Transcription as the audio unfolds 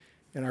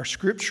And our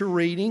scripture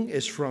reading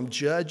is from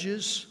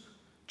Judges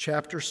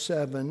chapter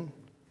 7,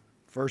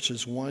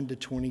 verses 1 to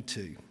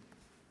 22.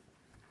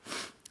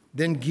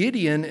 Then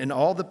Gideon and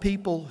all the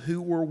people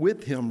who were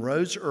with him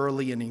rose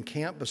early and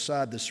encamped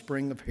beside the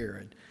spring of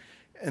Harod.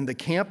 And the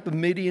camp of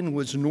Midian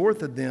was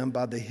north of them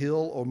by the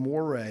hill of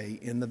Moreh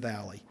in the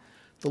valley.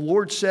 The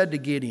Lord said to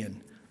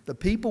Gideon, "The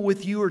people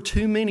with you are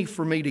too many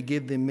for me to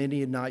give the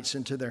Midianites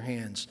into their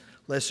hands,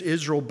 lest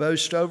Israel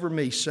boast over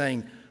me,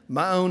 saying,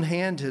 'My own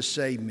hand has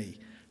saved me.'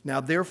 Now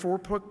therefore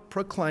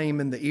proclaim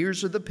in the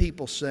ears of the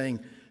people, saying,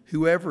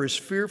 'Whoever is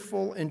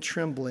fearful and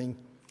trembling,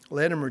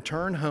 let him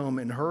return home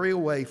and hurry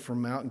away from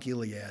Mount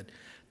Gilead.'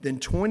 Then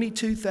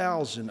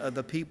 22,000 of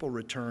the people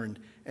returned,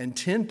 and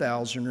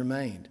 10,000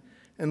 remained.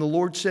 And the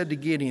Lord said to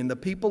Gideon, 'The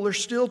people are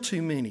still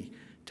too many.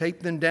 Take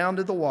them down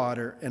to the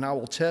water, and I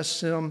will test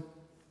them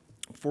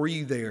for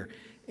you there.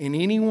 And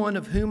anyone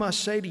of whom I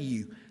say to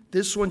you,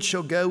 this one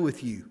shall go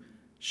with you,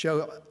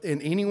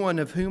 and anyone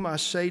of whom I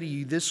say to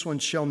you, this one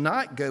shall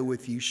not go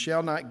with you,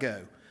 shall not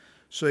go.'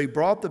 So he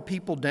brought the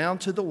people down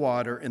to the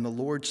water, and the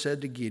Lord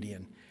said to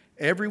Gideon,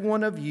 'Every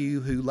one of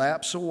you who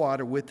laps the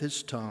water with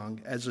his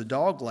tongue, as a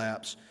dog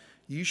laps,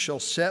 you shall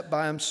set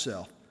by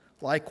himself.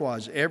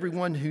 Likewise,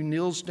 everyone who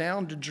kneels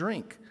down to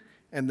drink.'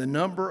 And the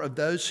number of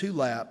those who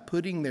lapped,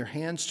 putting their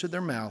hands to their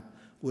mouth,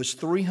 was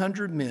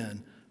 300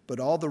 men, but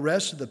all the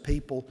rest of the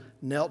people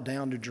knelt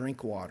down to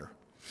drink water.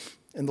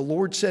 And the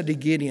Lord said to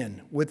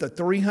Gideon, 'With the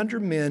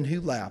 300 men who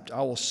lapped,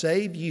 I will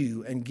save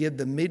you and give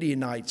the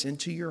Midianites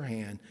into your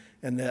hand,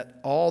 and let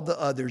all the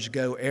others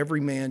go, every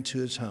man to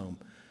his home.'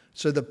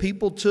 So the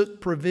people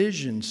took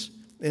provisions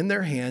in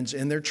their hands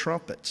and their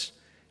trumpets.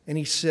 And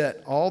he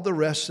set all the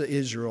rest of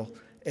Israel,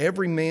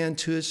 every man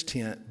to his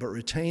tent, but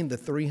retained the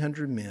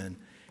 300 men.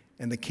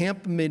 And the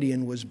camp of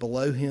Midian was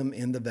below him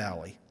in the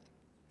valley.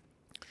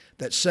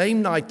 That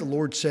same night the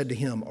Lord said to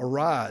him,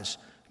 'Arise,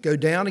 go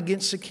down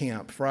against the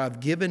camp, for I have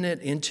given it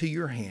into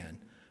your hand.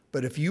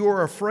 But if you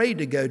are afraid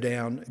to go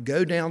down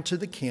to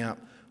the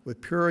camp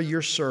with Purah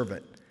your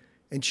servant.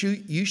 And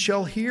you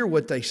shall hear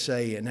what they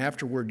say, and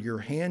afterward your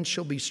hand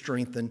shall be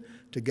strengthened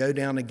to go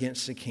down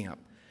against the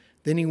camp.'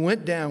 Then he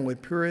went down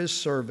with Purah his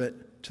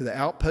servant to the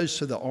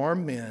outposts of the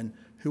armed men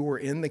who were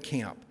in the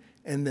camp.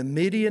 And the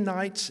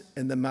Midianites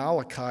and the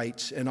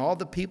Amalekites and all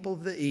the people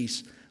of the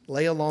east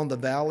lay along the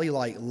valley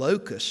like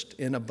locusts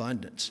in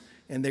abundance.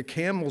 And their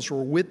camels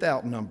were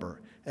without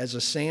number, as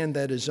the sand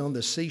that is on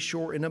the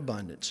seashore in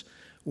abundance.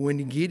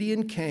 When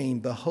Gideon came,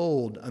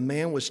 behold, a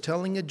man was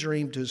telling a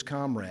dream to his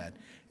comrade.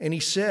 And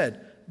he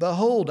said,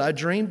 'Behold, I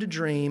dreamed a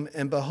dream,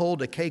 and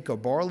behold, a cake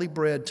of barley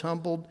bread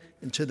tumbled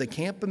into the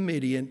camp of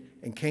Midian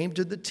and came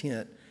to the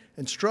tent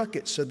and struck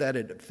it so that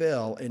it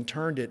fell and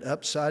turned it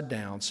upside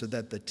down so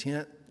that the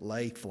tent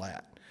lay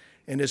flat.'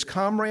 And his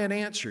comrade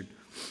answered,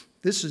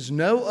 'This is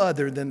no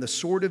other than the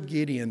sword of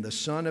Gideon, the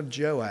son of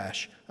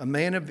Joash, a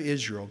man of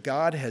Israel.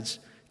 God has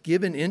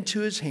given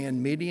into his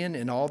hand Midian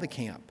and all the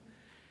camp.'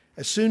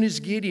 As soon as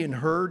Gideon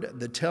heard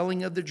the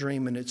telling of the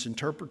dream and its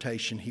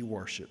interpretation, he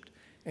worshipped.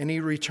 And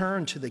he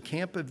returned to the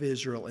camp of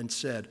Israel and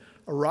said,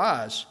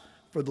 'Arise,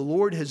 for the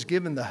Lord has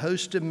given the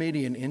host of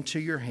Midian into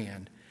your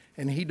hand.'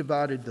 And he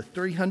divided the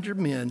 300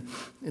 men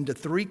into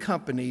 3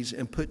 companies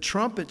and put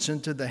trumpets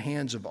into the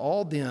hands of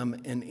all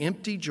them and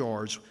empty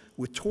jars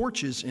with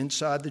torches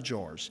inside the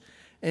jars.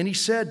 And he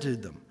said to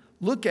them,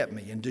 'Look at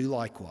me and do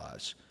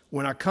likewise.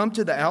 When I come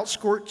to the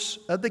outskirts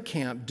of the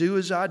camp, do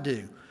as I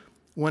do.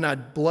 When I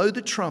blow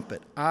the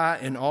trumpet, I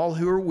and all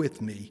who are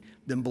with me,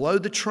 then blow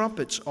the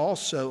trumpets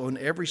also on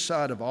every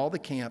side of all the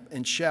camp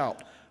and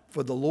shout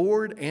for the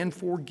Lord and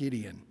for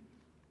Gideon.'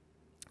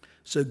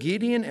 So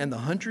Gideon and the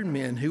 100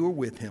 men who were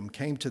with him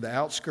came to the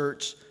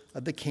outskirts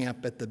of the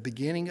camp at the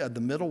beginning of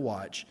the middle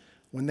watch,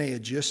 when they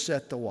had just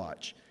set the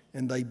watch.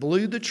 And they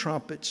blew the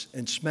trumpets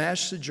and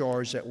smashed the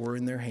jars that were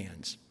in their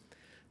hands.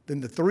 Then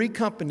the 3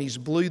 companies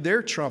blew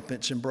their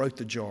trumpets and broke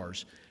the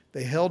jars.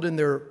 They held in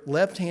their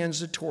left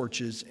hands the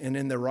torches, and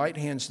in their right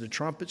hands the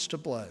trumpets to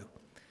blow.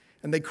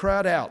 And they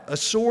cried out, 'A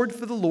sword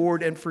for the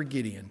Lord and for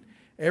Gideon.'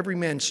 Every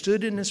man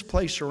stood in his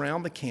place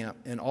around the camp,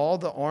 and all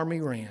the army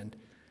ran.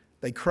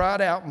 They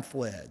cried out and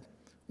fled.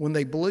 When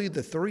they blew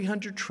the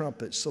 300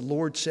 trumpets, the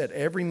Lord set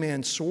every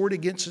man's sword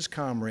against his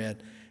comrade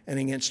and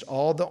against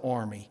all the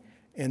army.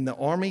 And the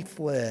army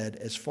fled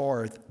as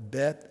far as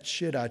Beth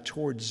Shittah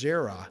toward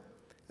Zerah,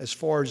 as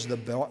far as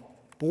the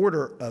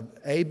border of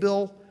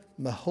Abel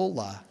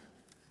Meholah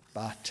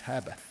by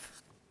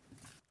Tabbath."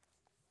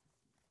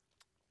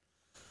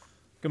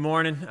 Good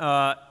morning.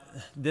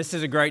 This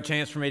is a great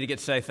chance for me to get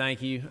to say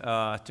thank you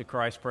to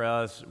Christ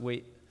Pres.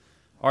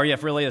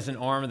 REF really is an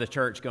arm of the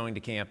church going to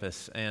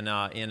campus, and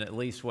in at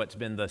least what's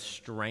been the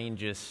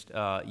strangest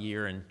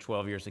year in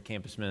 12 years of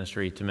campus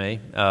ministry to me.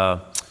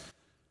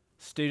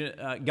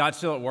 God's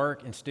still at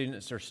work, and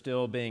students are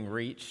still being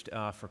reached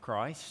for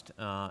Christ,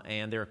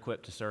 and they're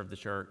equipped to serve the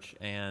church.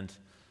 And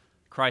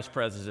Christ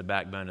Pres is a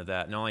backbone of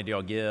that. Not only do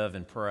y'all give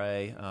and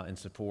pray and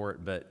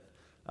support, but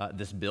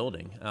this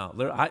building.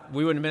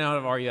 We wouldn't have been out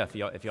of RUF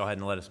if y'all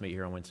hadn't let us meet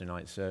here on Wednesday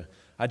night. So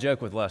I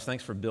joke with Les,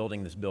 thanks for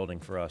building this building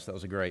for us. That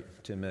was a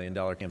great $10 million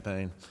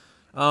campaign.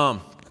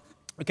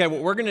 Okay,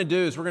 what we're going to do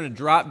is we're going to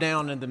drop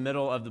down in the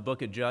middle of the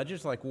book of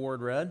Judges like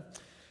Ward read.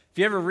 If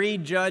you ever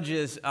read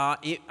Judges,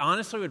 it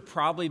honestly would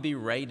probably be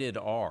rated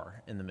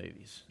R in the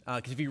movies.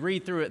 Because if you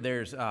read through it,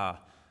 there's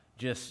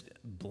just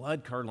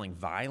blood-curdling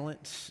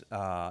violence,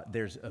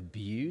 there's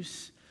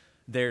abuse,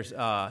 there's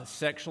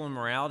sexual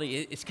immorality.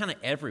 It's kind of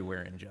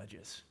everywhere in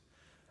Judges.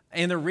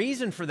 And the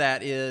reason for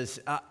that is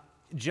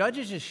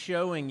Judges is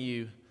showing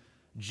you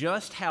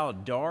just how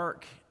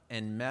dark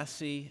and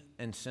messy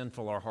and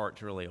sinful our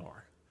hearts really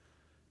are.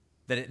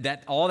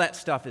 That all that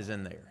stuff is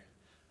in there.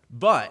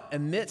 But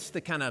amidst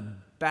the kind of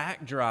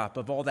backdrop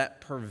of all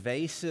that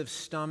pervasive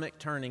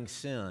stomach-turning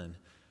sin,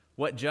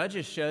 what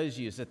Judges shows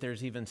you is that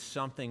there's even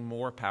something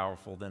more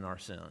powerful than our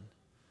sin.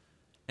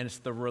 And it's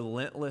the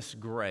relentless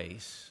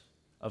grace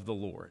of the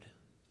Lord.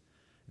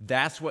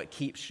 That's what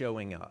keeps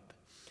showing up.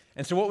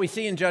 And so what we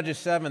see in Judges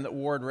 7 that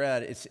Ward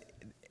read is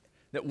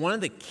that one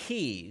of the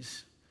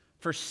keys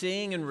for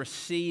seeing and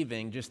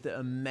receiving just the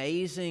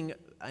amazing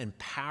and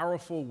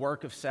powerful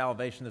work of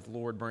salvation that the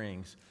Lord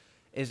brings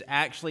is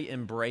actually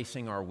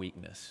embracing our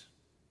weakness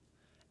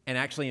and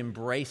actually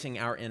embracing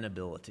our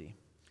inability,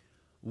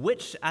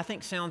 which I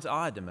think sounds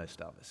odd to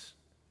most of us.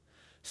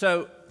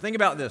 So think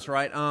about this,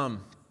 right?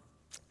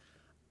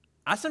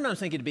 I sometimes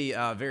think it'd be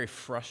very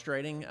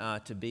frustrating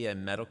to be a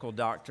medical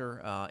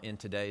doctor in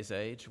today's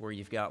age, where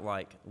you've got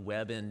like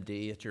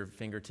WebMD at your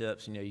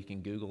fingertips. You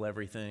can Google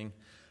everything.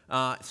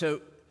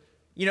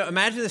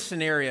 Imagine this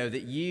scenario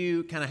that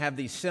you kind of have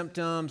these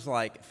symptoms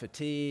like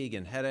fatigue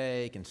and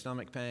headache and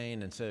stomach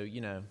pain. And so,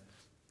 you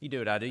do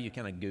what I do. You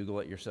kind of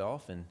Google it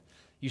yourself and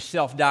you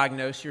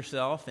self-diagnose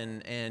yourself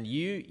and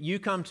you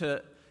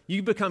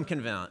become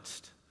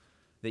convinced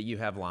that you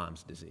have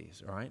Lyme's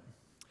disease, all right?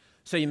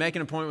 So you make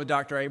an appointment with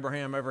Dr.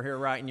 Abraham over here,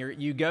 right? And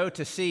you go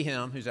to see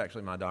him, who's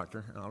actually my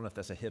doctor. I don't know if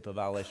that's a HIPAA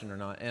violation or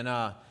not.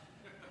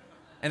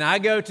 And I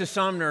go to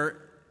Sumner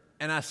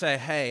and I say,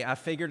 hey, I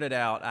figured it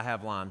out. I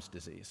have Lyme's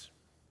disease.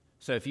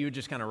 So if you would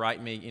just kind of write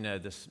me,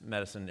 this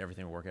medicine,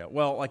 everything will work out.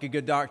 Well, like a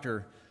good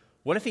doctor,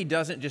 what if he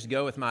doesn't just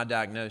go with my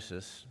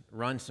diagnosis,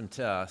 run some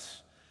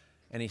tests,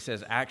 and he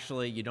says,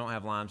 actually, you don't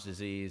have Lyme's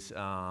disease,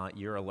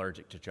 you're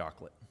allergic to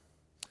chocolate,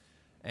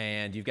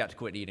 and you've got to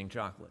quit eating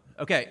chocolate.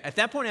 Okay, at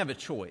that point I have a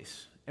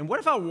choice. And what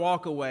if I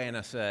walk away and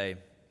I say,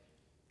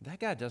 that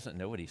guy doesn't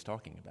know what he's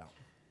talking about.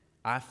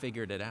 I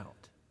figured it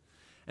out.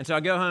 And so I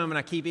go home and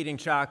I keep eating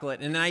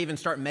chocolate, and then I even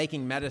start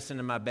making medicine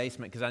in my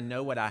basement because I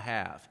know what I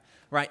have,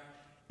 right?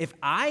 If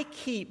I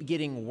keep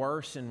getting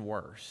worse and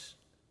worse,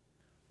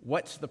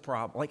 what's the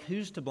problem? Like,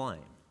 who's to blame?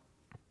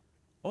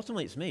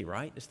 Ultimately, it's me,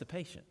 right? It's the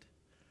patient.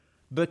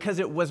 Because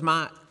it was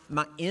my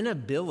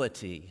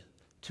inability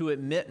to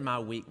admit my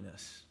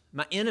weakness,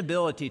 my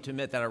inability to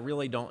admit that I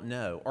really don't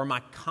know, or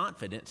my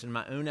confidence in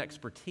my own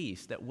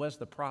expertise that was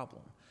the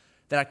problem,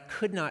 that I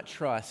could not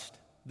trust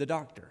the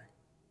doctor.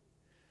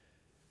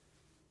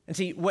 And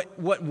see, what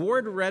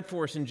Ward read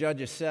for us in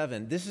Judges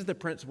 7, this is the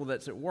principle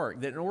that's at work,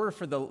 that in order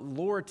for the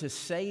Lord to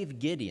save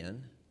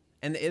Gideon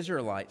and the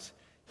Israelites,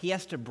 he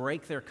has to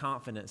break their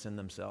confidence in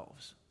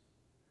themselves.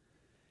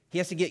 He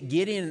has to get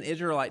Gideon and the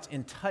Israelites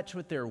in touch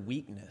with their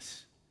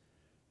weakness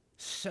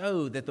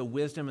so that the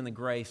wisdom and the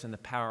grace and the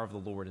power of the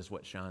Lord is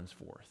what shines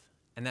forth.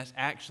 And that's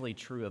actually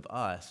true of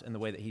us in the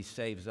way that he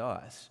saves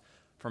us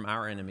from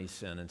our enemies,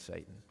 sin and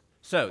Satan.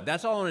 So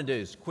that's all I want to do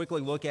is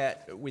quickly look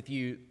at with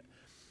you.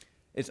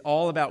 It's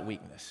all about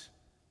weakness.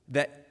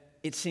 That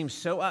it seems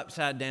so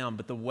upside down,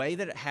 but the way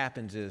that it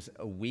happens is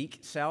a weak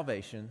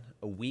salvation,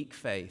 a weak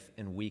faith,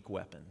 and weak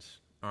weapons.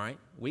 All right?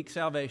 Weak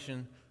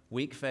salvation,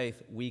 weak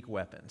faith, weak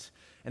weapons.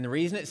 And the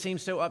reason it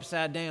seems so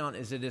upside down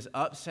is it is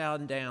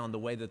upside down the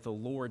way that the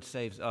Lord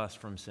saves us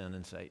from sin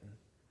and Satan.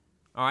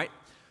 All right?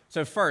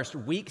 So first,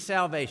 weak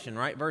salvation,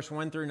 right? Verse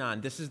 1 through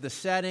 9. This is the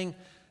setting.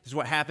 This is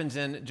what happens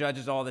in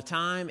Judges all the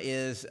time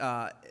is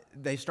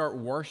they start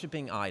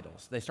worshiping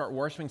idols. They start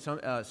worshiping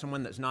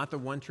someone that's not the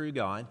one true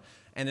God.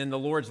 And in the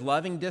Lord's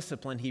loving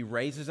discipline, he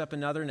raises up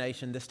another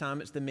nation. This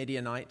time it's the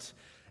Midianites.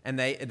 And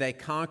they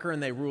conquer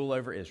and they rule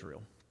over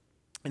Israel.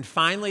 And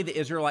finally, the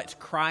Israelites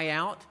cry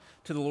out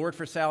to the Lord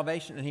for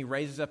salvation, and he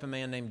raises up a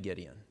man named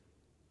Gideon.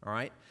 All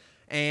right?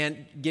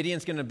 And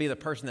Gideon's going to be the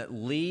person that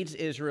leads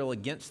Israel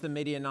against the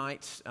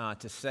Midianites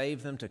to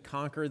save them, to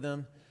conquer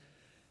them.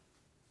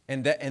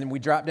 And we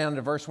drop down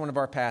to verse 1 of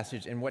our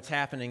passage, and what's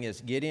happening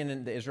is Gideon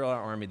and the Israelite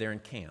army, they're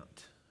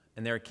encamped.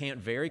 And they're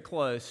encamped very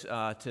close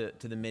to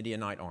the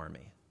Midianite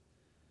army.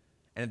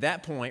 And at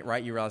that point,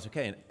 right, you realize,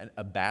 okay,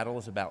 a battle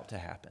is about to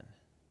happen.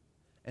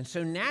 And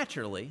so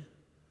naturally,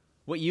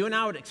 what you and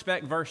I would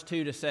expect verse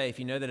 2 to say, if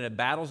you know that a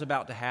battle's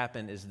about to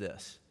happen, is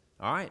this.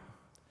 All right,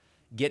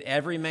 get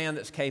every man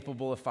that's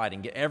capable of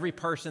fighting. Get every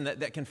person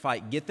that can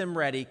fight. Get them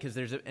ready,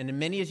 and as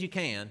many as you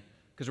can,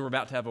 because we're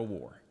about to have a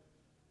war.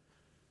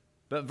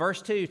 But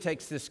verse 2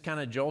 takes this kind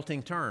of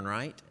jolting turn,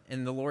 right?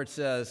 And the Lord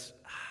says,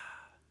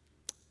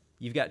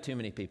 you've got too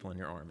many people in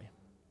your army.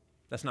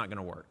 That's not going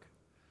to work.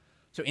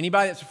 So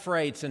anybody that's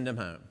afraid, send them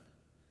home.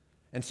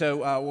 And so,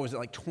 what was it,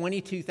 like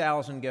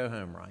 22,000 go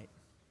home, right?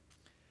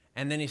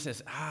 And then he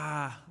says,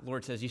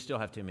 Lord says, you still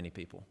have too many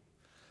people.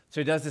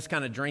 So he does this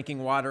kind of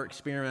drinking water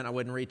experiment. I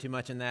wouldn't read too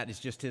much in that. It's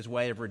just his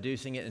way of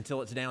reducing it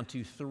until it's down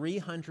to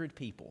 300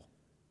 people.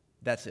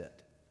 That's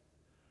it.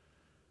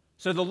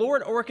 So the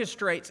Lord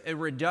orchestrates a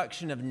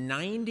reduction of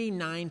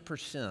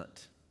 99%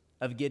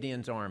 of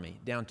Gideon's army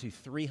down to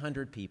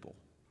 300 people.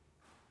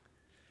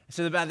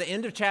 So by the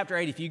end of chapter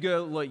 8, if you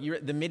go look,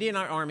 the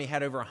Midianite army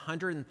had over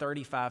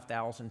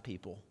 135,000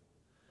 people.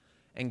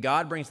 And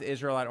God brings the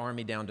Israelite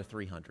army down to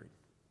 300.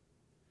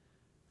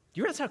 Do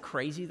you realize how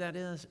crazy that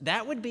is?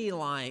 That would be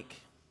like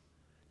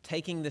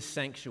taking this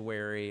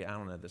sanctuary, I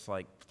don't know, that's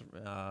like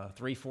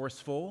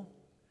 3/4 full,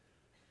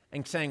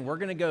 and saying we're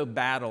going to go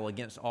battle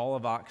against all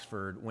of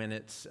Oxford when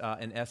it's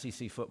an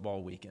SEC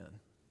football weekend.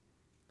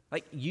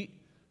 Like,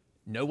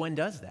 no one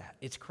does that.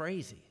 It's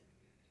crazy.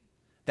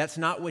 That's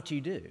not what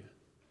you do.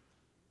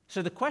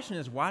 So the question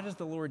is, why does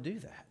the Lord do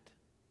that?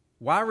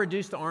 Why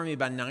reduce the army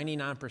by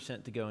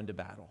 99% to go into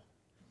battle?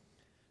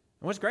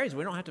 And what's great is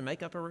we don't have to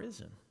make up a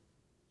reason.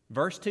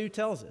 Verse 2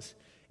 tells us,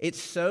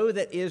 it's so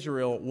that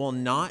Israel will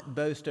not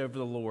boast over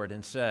the Lord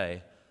and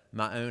say,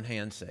 my own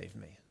hand saved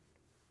me.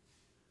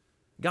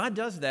 God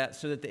does that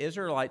so that the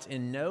Israelites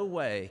in no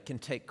way can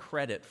take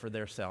credit for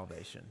their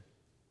salvation.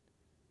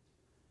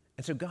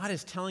 And so God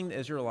is telling the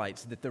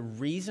Israelites that the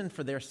reason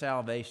for their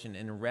salvation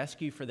and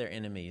rescue for their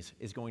enemies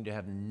is going to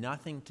have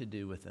nothing to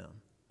do with them.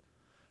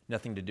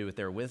 Nothing to do with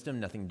their wisdom,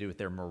 nothing to do with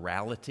their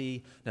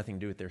morality, nothing to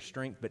do with their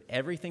strength, but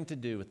everything to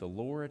do with the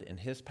Lord and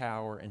His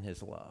power and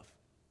His love.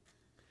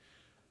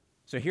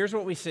 So here's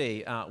what we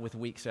see with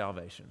weak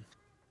salvation.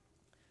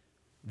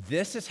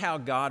 This is how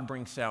God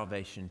brings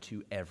salvation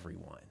to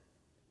everyone.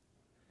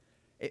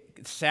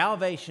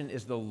 Salvation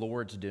is the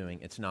Lord's doing,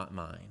 it's not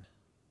mine.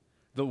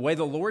 The way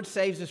the Lord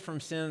saves us from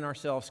sin and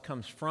ourselves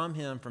comes from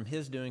Him, from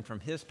His doing,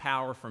 from His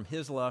power, from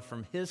His love,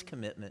 from His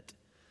commitment,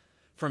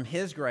 from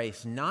His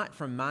grace, not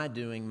from my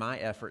doing, my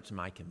efforts,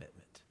 my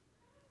commitment.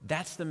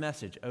 That's the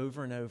message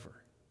over and over.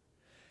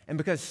 And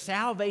because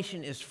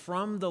salvation is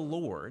from the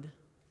Lord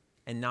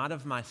and not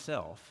of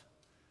myself,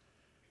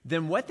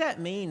 then what that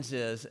means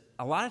is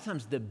a lot of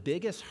times the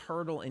biggest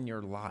hurdle in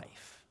your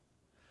life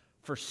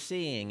for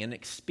seeing and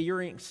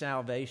experiencing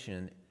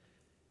salvation,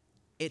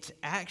 it's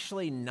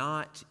actually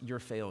not your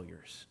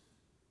failures.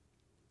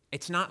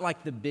 It's not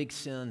like the big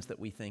sins that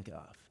we think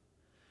of.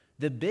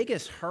 The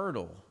biggest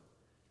hurdle,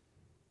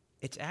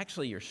 it's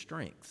actually your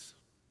strengths.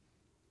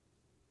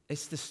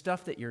 It's the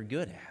stuff that you're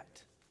good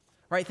at.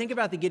 Right? Think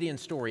about the Gideon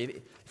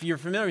story. If you're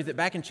familiar with it,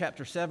 back in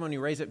chapter 7, when he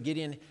raised up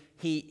Gideon,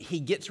 he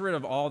gets rid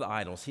of all the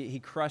idols. He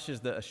crushes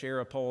the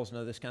Asherah poles and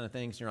all this kind of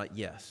things. And you're like,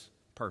 yes,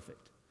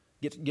 perfect.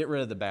 Get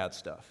rid of the bad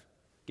stuff.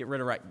 Get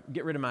rid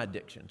of my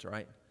addictions,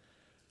 right?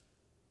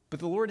 But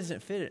the Lord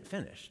isn't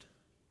finished.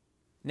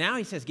 Now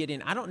he says,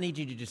 Gideon, I don't need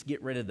you to just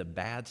get rid of the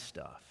bad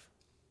stuff.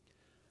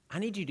 I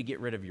need you to get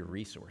rid of your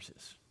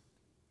resources.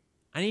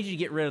 I need you to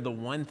get rid of the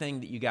one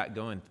thing that you got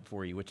going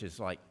for you, which is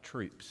like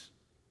troops.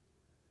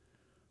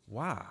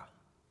 Why?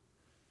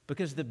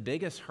 Because the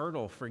biggest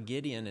hurdle for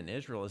Gideon and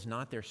Israel is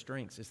not their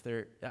strengths.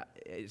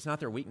 It's not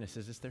their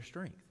weaknesses, it's their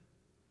strength.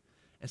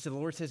 And so the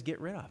Lord says,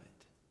 get rid of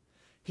it.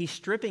 He's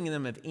stripping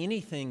them of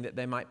anything that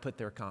they might put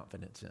their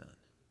confidence in.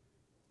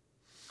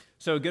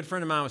 So a good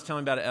friend of mine was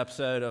telling me about an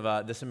episode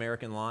of This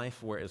American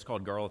Life where it's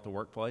called Girl at the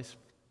Workplace.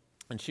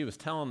 And she was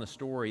telling the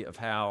story of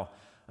how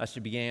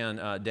she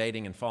began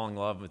dating and falling in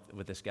love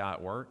with this guy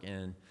at work.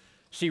 And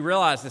she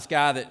realized this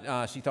guy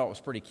that she thought was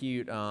pretty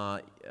cute,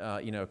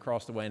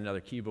 across the way in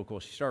another cubicle.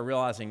 She started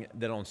realizing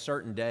that on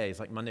certain days,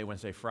 like Monday,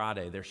 Wednesday,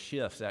 Friday, their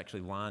shifts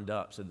actually lined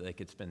up so that they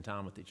could spend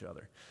time with each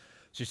other.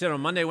 She said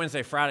on Monday,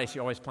 Wednesday, Friday, she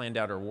always planned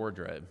out her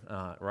wardrobe,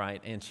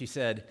 right? And she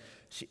said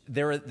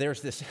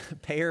there's this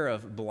pair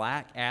of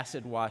black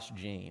acid-wash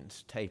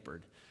jeans,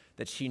 tapered,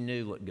 that she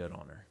knew looked good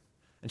on her.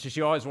 And so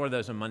she always wore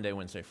those on Monday,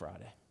 Wednesday,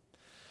 Friday.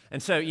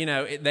 And so,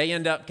 they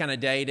end up kind of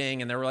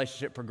dating, and their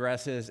relationship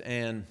progresses.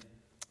 And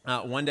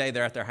one day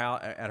they're at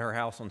her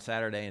house on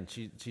Saturday, and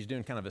she's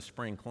doing kind of a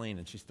spring clean,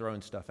 and she's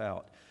throwing stuff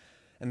out.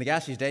 And the guy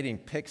she's dating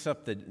picks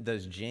up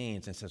those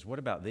jeans and says, what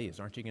about these?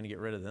 Aren't you going to get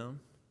rid of them?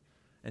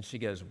 And she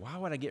goes, why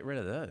would I get rid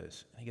of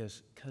those? And he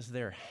goes, because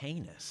they're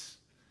heinous.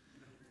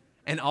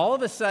 And all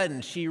of a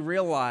sudden, she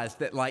realized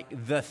that,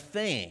 like, the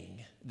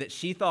thing that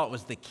she thought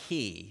was the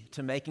key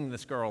to making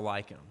this girl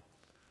like him,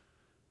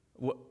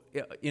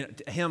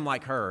 him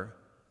like her,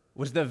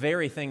 was the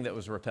very thing that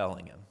was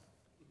repelling him.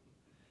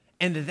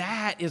 And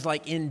that is,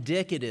 like,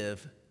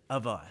 indicative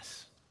of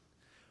us.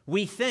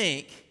 We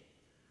think,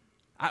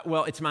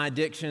 it's my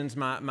addictions,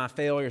 my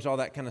failures, all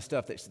that kind of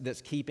stuff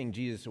that's keeping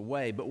Jesus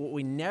away. But what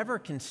we never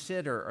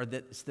consider are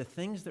that it's the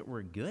things that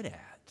we're good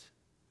at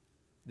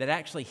that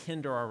actually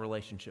hinder our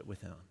relationship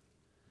with Him.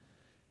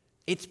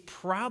 It's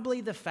probably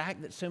the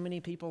fact that so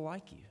many people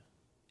like you.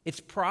 It's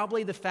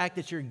probably the fact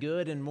that you're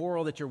good and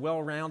moral, that you're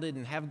well-rounded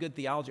and have good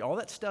theology. All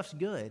that stuff's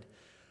good.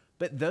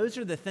 But those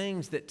are the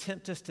things that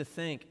tempt us to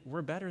think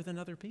we're better than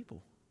other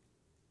people.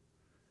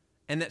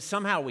 And that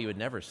somehow we would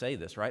never say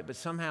this, right? But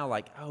somehow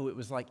like, oh, it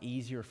was like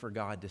easier for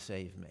God to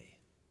save me.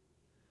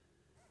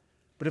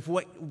 But if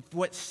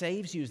what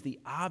saves you is the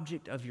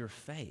object of your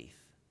faith,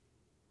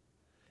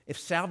 if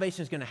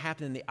salvation is going to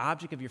happen, then the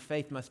object of your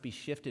faith must be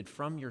shifted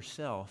from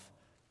yourself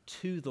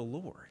to the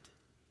Lord.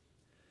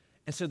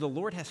 And so the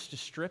Lord has to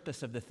strip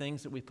us of the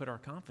things that we put our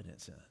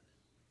confidence in.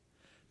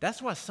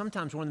 That's why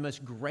sometimes one of the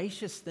most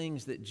gracious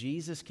things that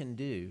Jesus can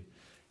do,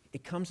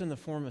 it comes in the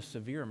form of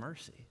severe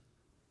mercy.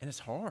 And it's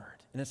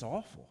hard, and it's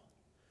awful.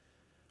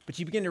 But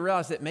you begin to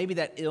realize that maybe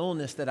that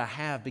illness that I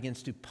have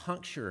begins to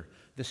puncture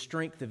the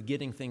strength of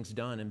getting things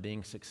done and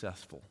being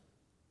successful,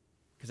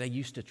 because I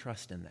used to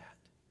trust in that.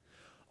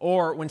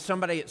 Or when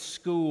somebody at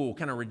school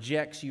kind of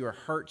rejects you or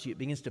hurts you, it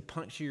begins to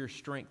puncture your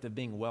strength of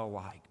being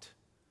well-liked,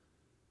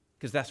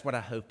 because that's what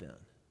I hope in.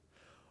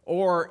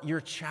 Or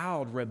your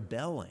child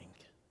rebelling,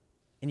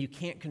 and you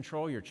can't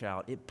control your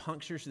child. It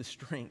punctures the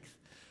strength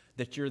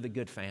that you're the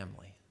good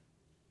family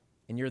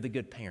and you're the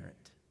good parent.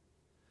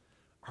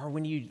 Or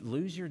when you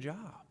lose your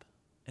job,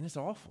 and it's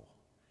awful,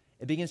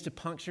 it begins to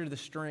puncture the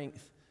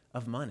strength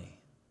of money.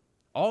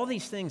 All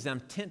these things I'm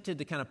tempted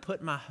to kind of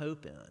put my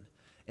hope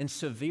in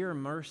severe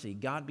mercy,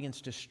 God begins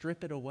to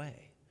strip it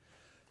away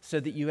so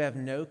that you have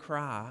no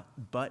cry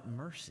but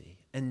mercy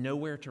and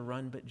nowhere to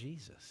run but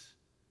Jesus.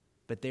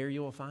 But there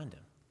you will find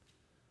him,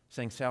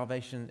 saying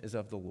salvation is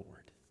of the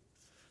Lord.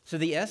 So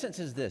the essence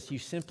is this: you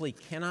simply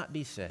cannot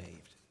be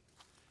saved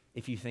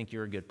if you think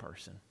you're a good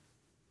person,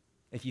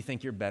 if you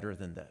think you're better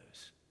than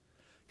those.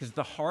 Because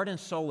the heart and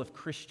soul of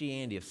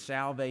Christianity, of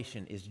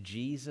salvation, is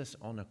Jesus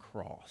on a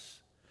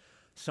cross,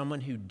 someone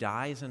who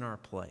dies in our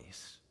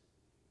place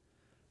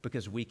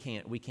because we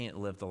can't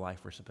live the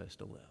life we're supposed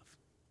to live.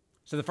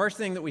 So the first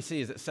thing that we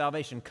see is that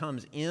salvation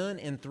comes in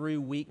and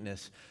through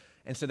weakness,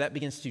 and so that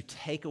begins to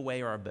take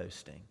away our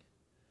boasting.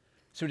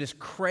 So it is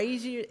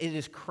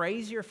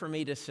crazier for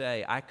me to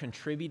say I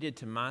contributed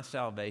to my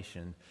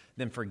salvation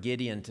than for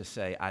Gideon to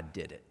say I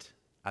did it.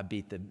 I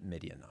beat the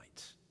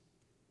Midianites.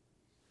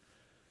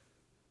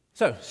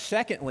 So,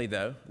 secondly,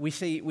 though, we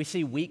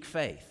see weak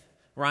faith,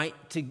 right?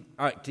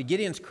 To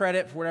Gideon's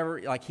credit for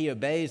whatever, like he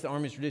obeys, the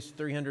army's reduced to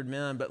 300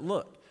 men. But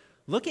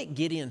look at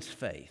Gideon's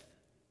faith.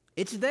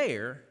 It's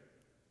there,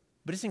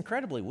 but it's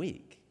incredibly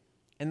weak.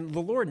 And the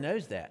Lord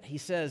knows that. He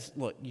says,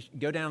 look, you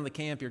go down to the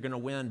camp, you're going to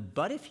win.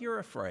 But if you're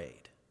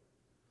afraid,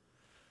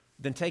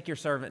 then take your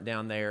servant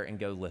down there and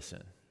go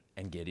listen.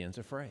 And Gideon's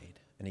afraid.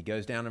 And he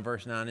goes down in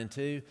verse 9 and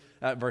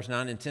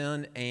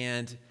 10,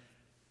 and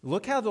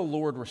look how the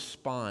Lord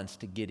responds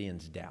to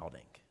Gideon's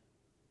doubting,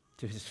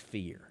 to his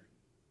fear.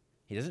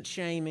 He doesn't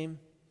shame him.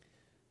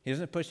 He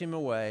doesn't push him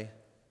away.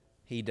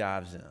 He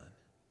dives in.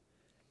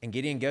 And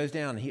Gideon goes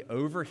down and he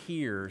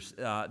overhears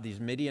these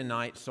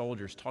Midianite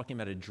soldiers talking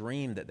about a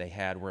dream that they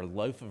had where a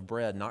loaf of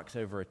bread knocks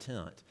over a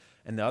tent.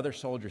 And the other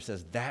soldier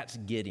says, that's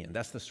Gideon.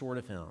 That's the sword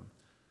of him.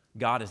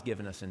 God has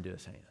given us into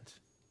his hands.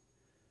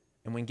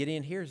 And when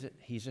Gideon hears it,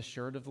 he's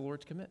assured of the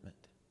Lord's commitment.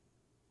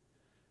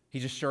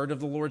 He's assured of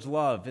the Lord's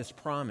love, his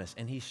promise,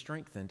 and he's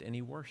strengthened and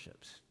he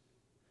worships.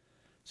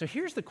 So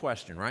here's the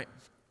question, right?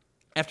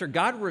 After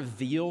God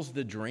reveals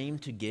the dream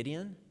to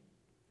Gideon,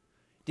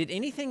 did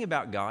anything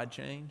about God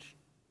change?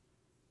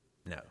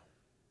 No.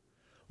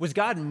 Was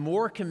God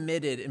more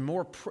committed and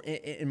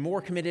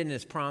more committed in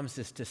his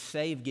promises to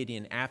save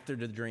Gideon after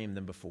the dream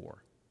than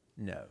before?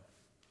 No.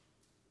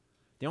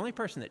 The only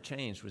person that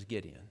changed was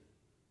Gideon.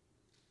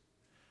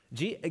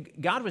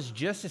 God was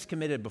just as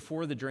committed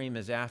before the dream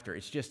as after.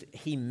 It's just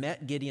he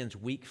met Gideon's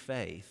weak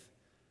faith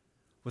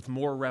with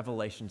more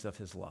revelations of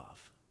his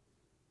love.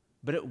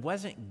 But it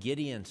wasn't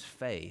Gideon's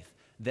faith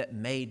that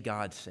made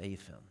God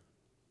save him.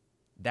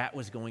 That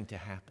was going to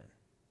happen.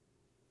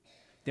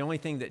 The only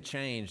thing that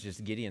changed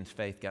is Gideon's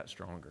faith got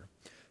stronger.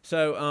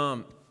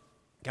 So,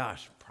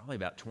 probably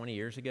about 20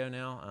 years ago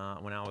now,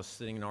 when I was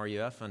sitting in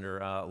RUF under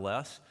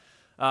Les,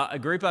 a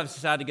group of us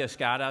decided to go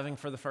skydiving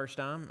for the first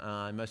time.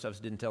 Most of us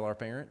didn't tell our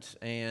parents.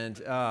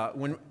 And I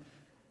don't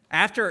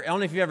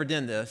know if you've ever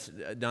done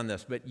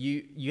this, but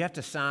you have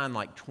to sign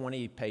like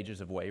 20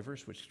 pages of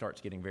waivers, which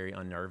starts getting very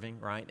unnerving,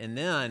 right? And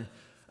then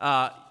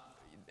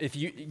if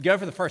you go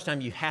for the first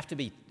time, you have to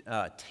be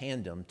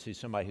tandem to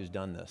somebody who's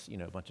done this,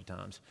 a bunch of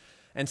times.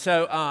 And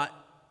so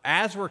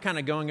as we're kind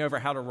of going over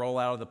how to roll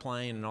out of the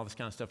plane and all this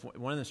kind of stuff,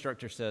 one of the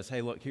instructors says,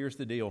 hey, look, here's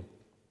the deal.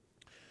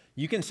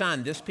 You can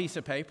sign this piece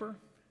of paper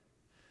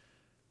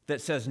that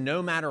says,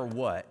 no matter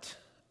what,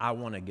 I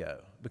want to go.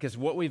 Because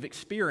what we've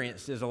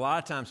experienced is a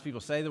lot of times people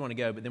say they want to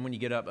go, but then when you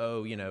get up,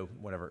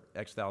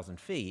 X thousand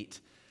feet,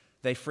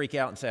 they freak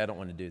out and say, I don't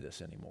want to do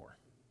this anymore.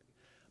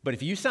 But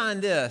if you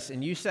sign this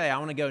and you say, I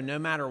want to go no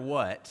matter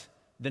what,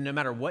 then no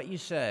matter what you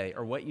say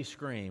or what you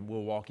scream,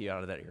 we'll walk you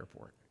out of that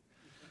airport.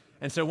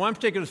 And so one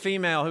particular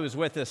female who was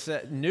with us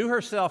knew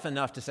herself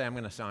enough to say, I'm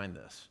going to sign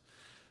this.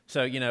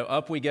 So,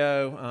 up we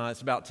go.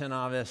 It's about 10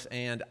 of us,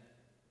 and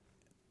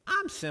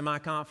I'm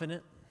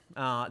semi-confident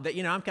that,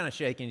 I'm kind of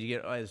shaking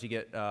as you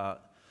get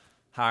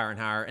higher and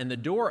higher. And the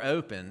door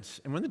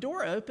opens. And when the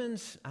door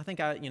opens, I think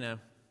I get a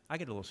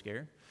little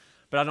scared.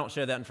 but I don't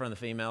show that in front of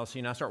the females. So,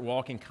 I start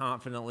walking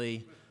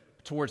confidently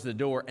towards the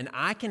door, and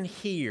I can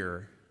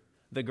hear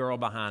the girl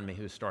behind me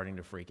who's starting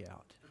to freak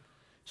out.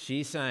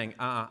 She's saying,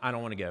 I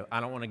don't want to go. I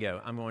don't want to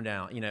go. I'm going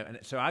down. And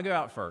so I go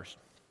out first.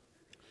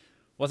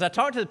 Well, as I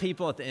talked to the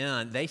people at the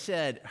end, they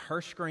said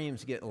her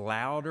screams get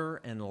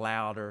louder and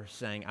louder,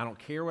 saying, I don't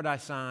care what I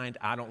signed.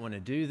 I don't want to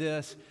do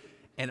this.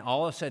 And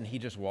all of a sudden, he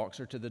just walks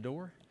her to the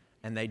door,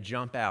 and they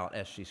jump out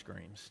as she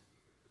screams.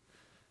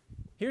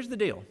 Here's the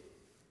deal.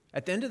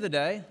 At the end of the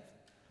day,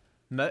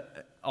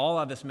 all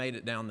of us made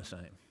it down the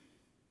same.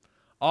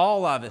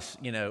 All of us,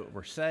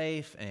 were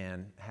safe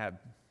and had,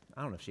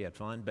 I don't know if she had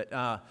fun,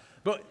 but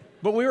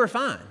we were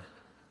fine.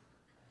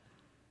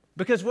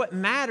 Because what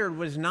mattered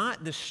was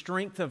not the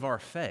strength of our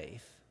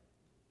faith.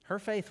 Her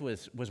faith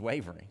was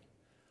wavering.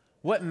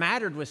 What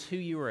mattered was who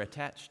you were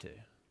attached to.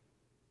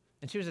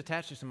 And she was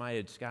attached to somebody who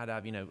had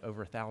skydived,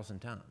 over 1,000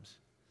 times.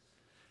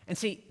 And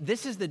see,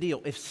 this is the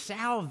deal. If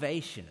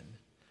salvation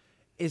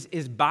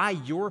is by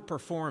your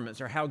performance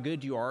or how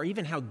good you are, or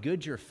even how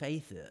good your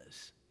faith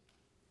is,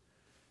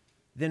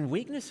 then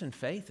weakness in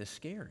faith is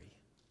scary.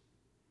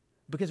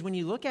 Because when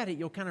you look at it,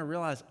 you'll kind of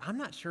realize, I'm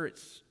not sure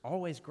it's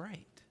always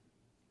great.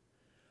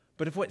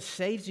 But if what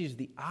saves you is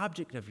the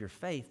object of your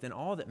faith, then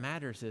all that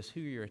matters is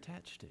who you're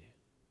attached to.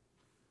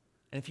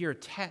 And if you're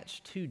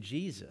attached to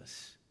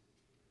Jesus,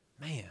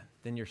 man,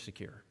 then you're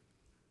secure.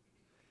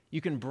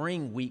 You can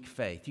bring weak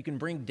faith. You can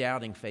bring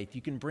doubting faith.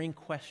 You can bring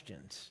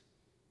questions.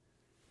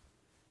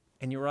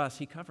 And you realize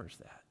he covers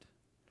that.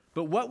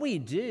 But what we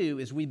do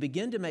is we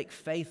begin to make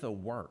faith a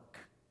work.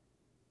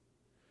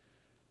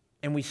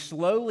 And we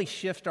slowly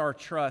shift our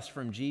trust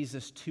from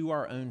Jesus to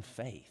our own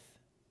faith.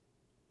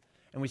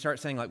 And we start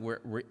saying, like,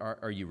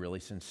 are you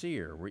really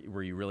sincere?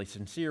 Were you really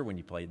sincere when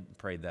you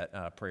prayed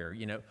that prayer?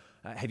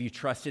 Have you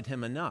trusted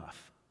him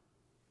enough?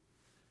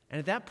 And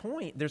at that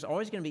point, there's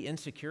always going to be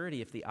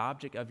insecurity if the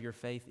object of your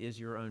faith is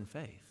your own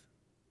faith.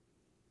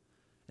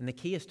 And the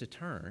key is to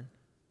turn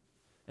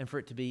and for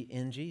it to be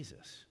in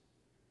Jesus.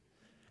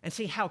 And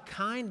see how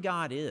kind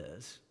God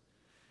is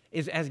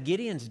as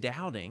Gideon's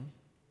doubting,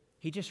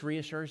 he just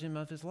reassures him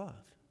of his love.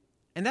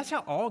 And that's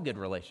how all good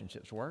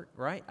relationships work,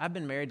 right? I've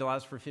been married to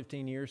Liza for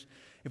 15 years.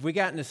 If we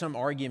got into some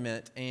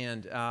argument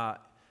and I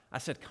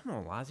said, come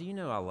on, Liza,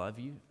 I love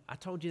you. I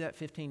told you that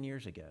 15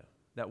 years ago,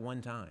 that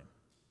one time.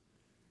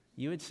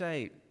 You would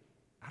say,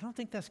 I don't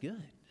think that's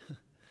good.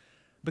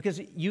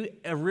 Because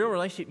a real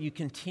relationship, you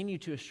continue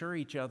to assure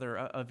each other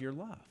of your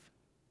love.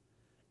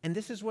 And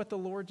this is what the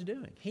Lord's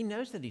doing. He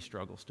knows that he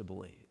struggles to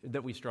believe,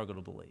 that we struggle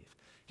to believe.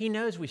 He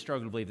knows we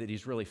struggle to believe that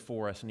he's really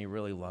for us and he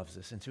really loves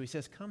us. And so he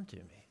says, come to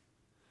me.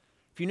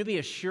 If you need to be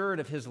assured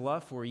of his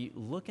love for you,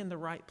 look in the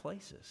right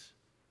places.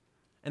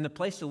 And the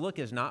place to look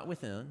is not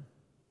within.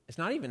 It's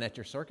not even at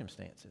your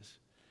circumstances.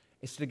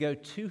 It's to go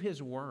to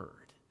his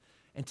word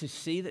and to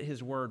see that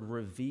his word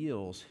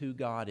reveals who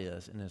God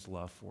is and his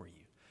love for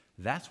you.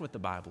 That's what the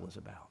Bible is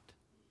about.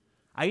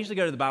 I usually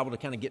go to the Bible to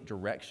kind of get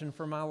direction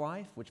for my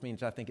life, which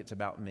means I think it's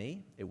about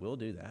me. It will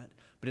do that.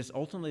 But it's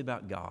ultimately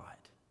about God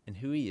and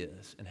who he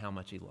is and how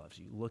much he loves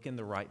you. Look in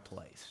the right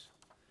place.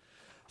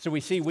 So we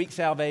see weak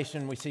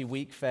salvation, we see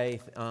weak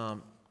faith,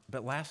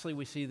 but lastly,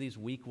 we see these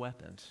weak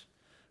weapons.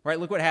 Right,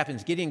 look what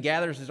happens. Gideon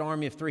gathers his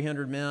army of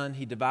 300 men.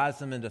 He divides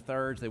them into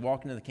thirds. They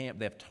walk into the camp.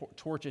 They have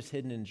torches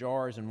hidden in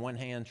jars in one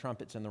hand,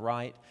 trumpets in the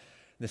right.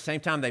 At the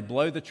same time, they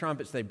blow the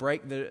trumpets. They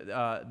break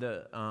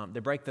the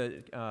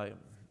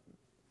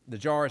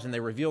jars, and they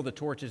reveal the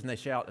torches, and they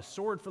shout, "A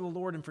sword for the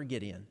Lord and for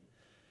Gideon."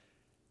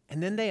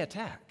 And then they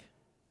attack.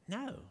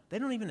 No, they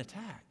don't even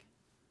attack.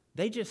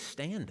 They just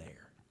stand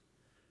there.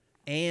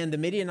 And the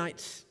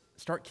Midianites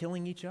start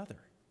killing each other,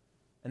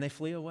 and they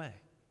flee away.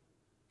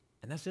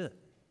 And that's it.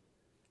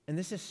 And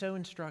this is so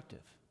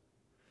instructive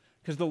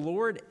because the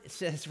Lord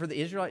says for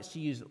the Israelites to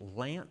use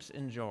lamps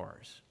and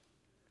jars,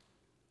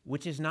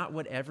 which is not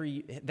whatever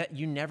that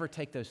you never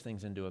take those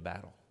things into a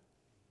battle,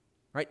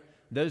 right?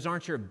 Those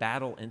aren't your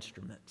battle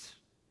instruments.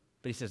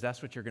 But he says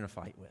that's what you're going to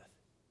fight with.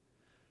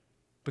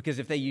 Because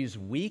if they use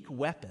weak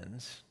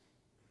weapons,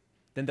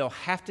 then they'll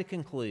have to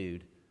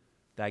conclude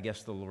that I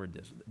guess the Lord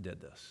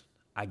did this.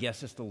 I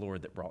guess it's the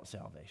Lord that brought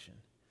salvation.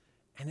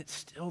 And it's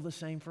still the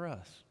same for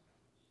us.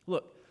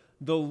 Look,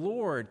 the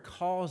Lord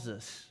calls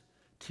us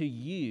to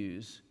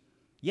use,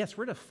 yes,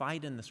 we're to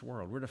fight in this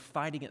world. We're to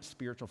fight against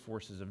spiritual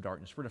forces of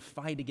darkness. We're to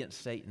fight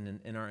against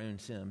Satan in our own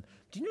sin.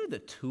 Do you know the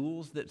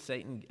tools that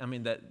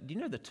do you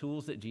know the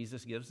tools that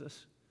Jesus gives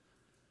us?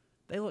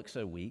 They look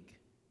so weak.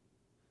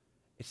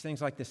 It's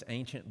things like this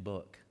ancient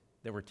book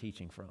that we're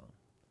teaching from.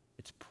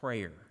 It's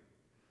prayer.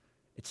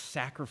 It's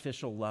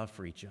sacrificial love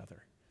for each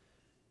other.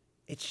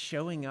 It's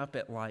showing up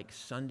at like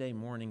Sunday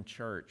morning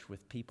church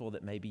with people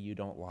that maybe you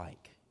don't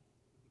like.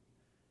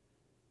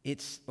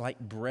 It's like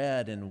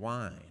bread and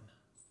wine.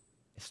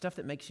 It's stuff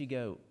that makes you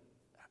go,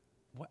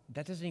 what?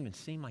 That doesn't even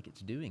seem like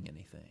it's doing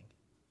anything.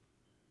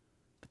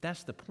 But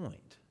that's the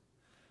point.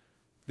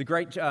 The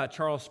great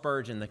Charles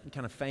Spurgeon, the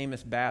kind of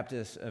famous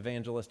Baptist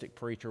evangelistic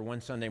preacher,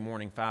 one Sunday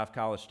morning, 5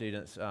 college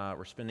students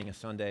were spending a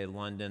Sunday in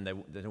London.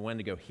 They wanted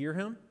to go hear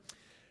him.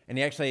 And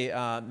he actually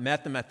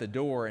met them at the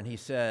door, and he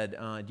said,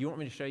 do you want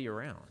me to show you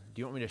around? Do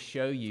you want me to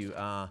show you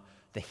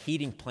the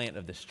heating plant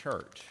of this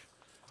church?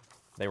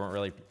 They weren't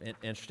really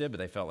interested, but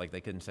they felt like they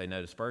couldn't say no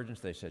to Spurgeon,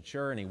 so they said,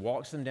 sure. And he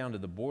walks them down to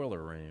the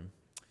boiler room,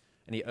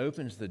 and he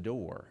opens the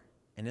door.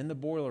 And in the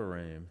boiler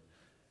room,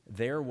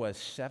 there was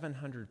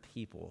 700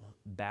 people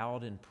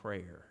bowed in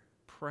prayer,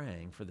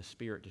 praying for the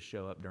Spirit to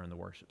show up during the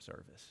worship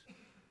service.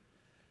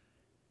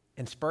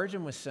 And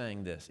Spurgeon was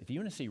saying this: if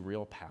you want to see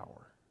real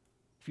power,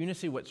 if you want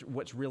to see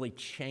what's really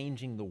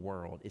changing the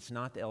world, it's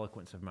not the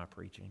eloquence of my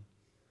preaching.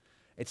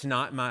 It's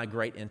not my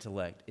great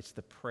intellect. It's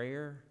the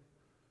prayer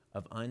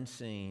of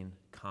unseen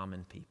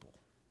common people.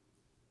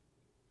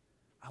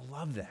 I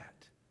love that.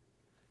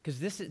 Because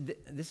this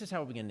is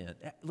how we begin to end.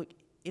 Look,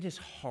 it is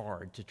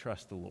hard to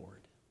trust the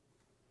Lord.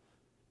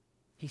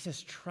 He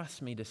says,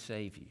 trust me to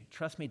save you.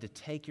 Trust me to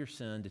take your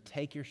sin, to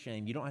take your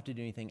shame. You don't have to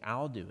do anything.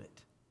 I'll do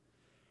it.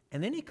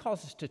 And then he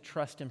calls us to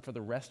trust him for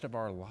the rest of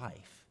our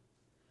life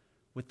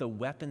with the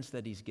weapons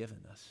that he's given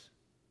us.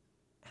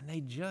 And they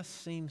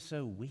just seem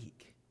so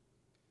weak.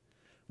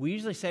 We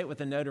usually say it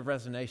with a note of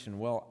resignation.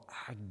 Well,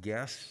 I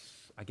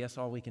guess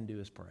all we can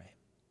do is pray.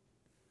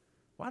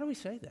 Why do we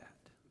say that?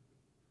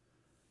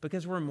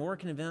 Because we're more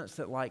convinced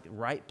that like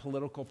right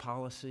political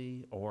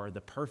policy or the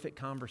perfect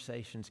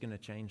conversation is going to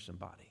change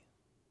somebody.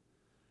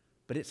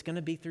 But it's going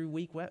to be through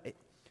weak weapons.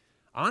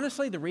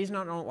 Honestly, the reason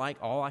I don't like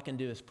all I can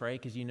do is pray,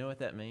 because you know what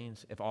that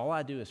means? If all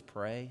I do is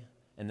pray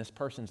and this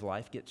person's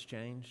life gets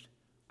changed,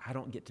 I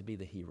don't get to be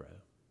the hero.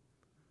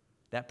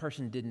 That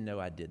person didn't know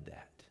I did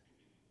that.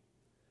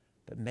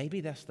 But maybe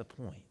that's the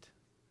point.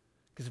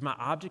 Because if my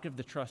object of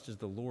the trust is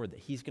the Lord, that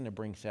he's going to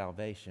bring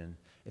salvation,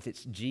 if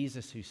it's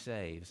Jesus who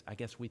saves, I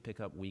guess we pick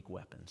up weak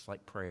weapons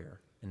like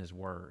prayer and his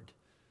word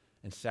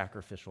and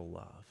sacrificial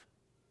love.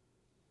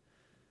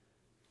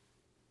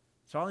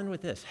 So I'll end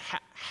with this.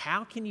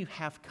 How can you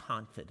have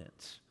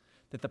confidence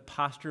that the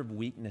posture of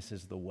weakness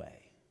is the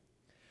way?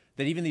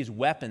 That even these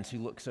weapons who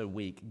look so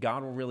weak,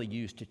 God will really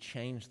use to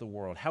change the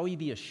world? How will you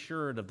be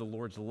assured of the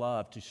Lord's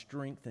love to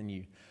strengthen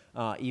you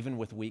even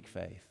with weak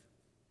faith?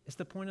 It's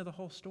the point of the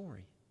whole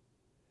story.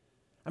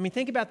 I mean,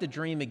 think about the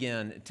dream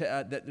again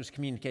that was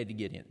communicated to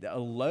Gideon. A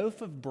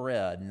loaf of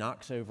bread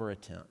knocks over a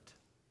tent.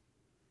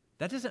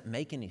 That doesn't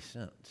make any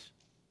sense.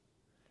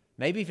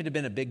 Maybe if it had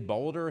been a big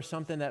boulder or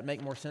something, that'd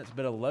make more sense.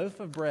 But a loaf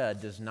of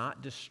bread does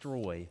not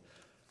destroy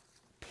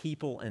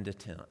people and a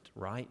tent,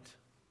 right?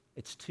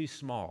 It's too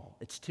small.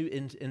 It's too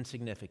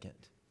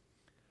insignificant.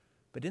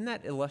 But isn't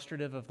that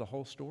illustrative of the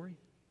whole story?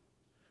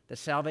 That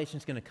salvation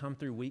is going to come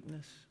through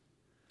weakness?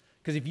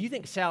 Because if you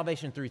think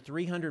salvation through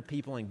 300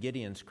 people in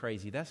Gideon's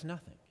crazy, that's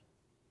nothing.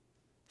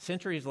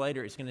 Centuries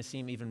later, it's going to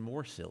seem even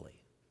more silly.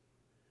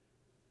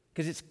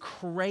 Because it's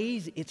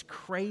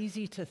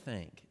crazy to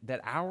think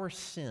that our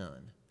sin,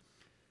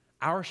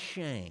 our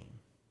shame,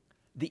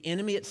 the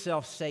enemy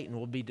itself, Satan,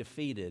 will be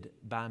defeated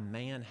by a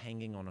man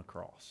hanging on a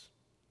cross.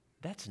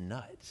 That's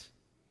nuts.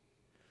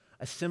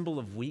 A symbol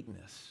of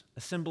weakness,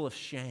 a symbol of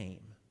shame.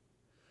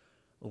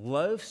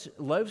 Loaves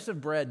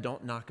of bread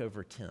don't knock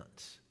over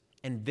tents.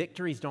 And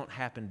victories don't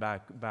happen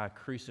by a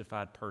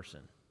crucified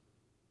person.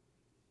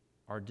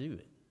 Or do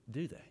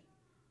they?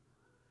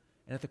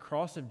 And at the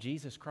cross of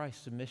Jesus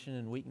Christ, submission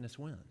and weakness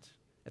wins.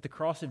 At the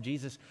cross of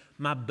Jesus,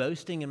 my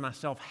boasting in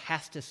myself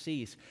has to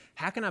cease.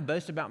 How can I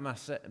boast about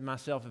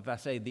myself if I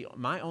say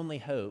my only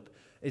hope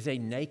is a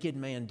naked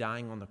man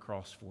dying on the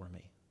cross for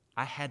me?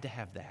 I had to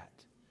have that.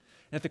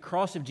 And at the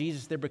cross of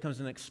Jesus, there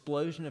becomes an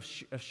explosion of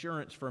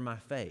assurance for my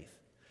faith.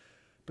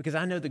 Because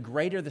I know the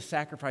greater the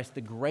sacrifice, the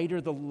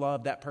greater the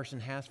love that person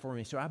has for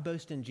me. So I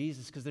boast in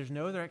Jesus because there's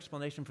no other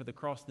explanation for the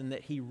cross than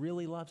that he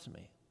really loves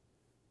me.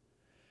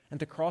 And at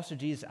the cross of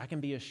Jesus, I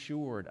can be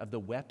assured of the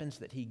weapons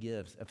that he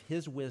gives, of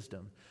his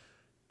wisdom,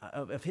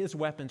 of his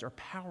weapons are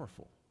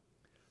powerful.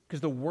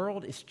 Because the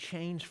world is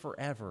changed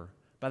forever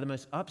by the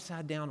most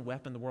upside-down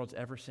weapon the world's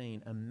ever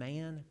seen, a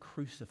man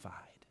crucified,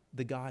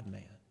 the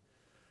God-man.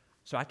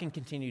 So I can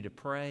continue to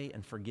pray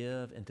and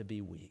forgive and to be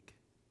weak.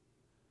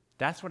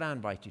 That's what I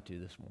invite you to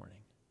this morning.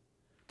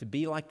 To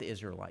be like the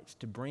Israelites,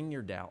 to bring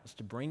your doubts,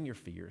 to bring your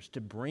fears,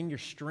 to bring your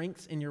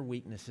strengths and your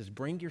weaknesses,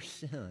 bring your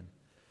sin,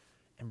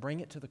 and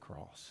bring it to the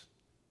cross.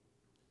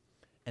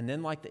 And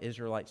then like the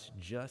Israelites,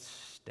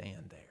 just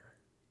stand there.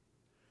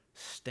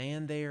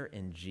 Stand there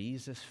in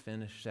Jesus'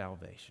 finished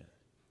salvation.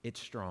 It's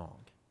strong.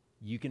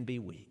 You can be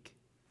weak.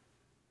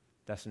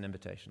 That's an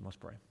invitation. Let's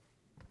pray.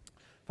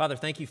 Father,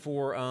 thank you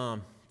for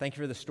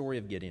the story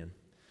of Gideon,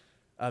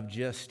 of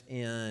just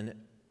in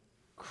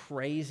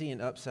crazy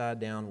and upside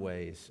down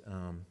ways,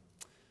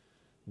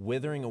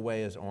 withering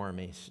away his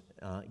armies,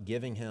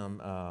 giving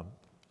him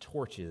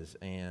torches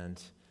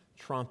and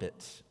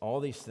trumpets, all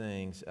these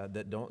things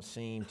that don't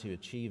seem to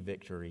achieve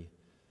victory,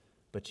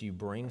 but you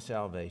bring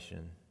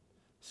salvation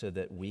so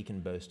that we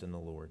can boast in the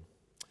Lord.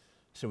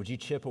 So would you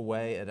chip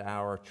away at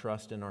our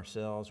trust in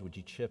ourselves? Would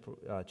you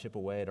chip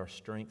away at our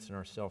strengths and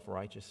our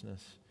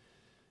self-righteousness?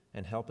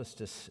 And help us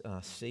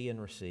to see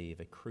and receive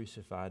a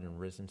crucified and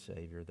risen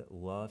Savior that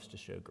loves to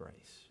show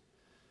grace,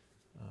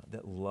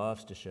 that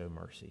loves to show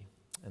mercy.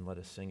 let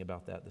us sing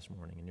about that this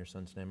morning. In your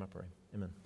Son's name I pray. Amen.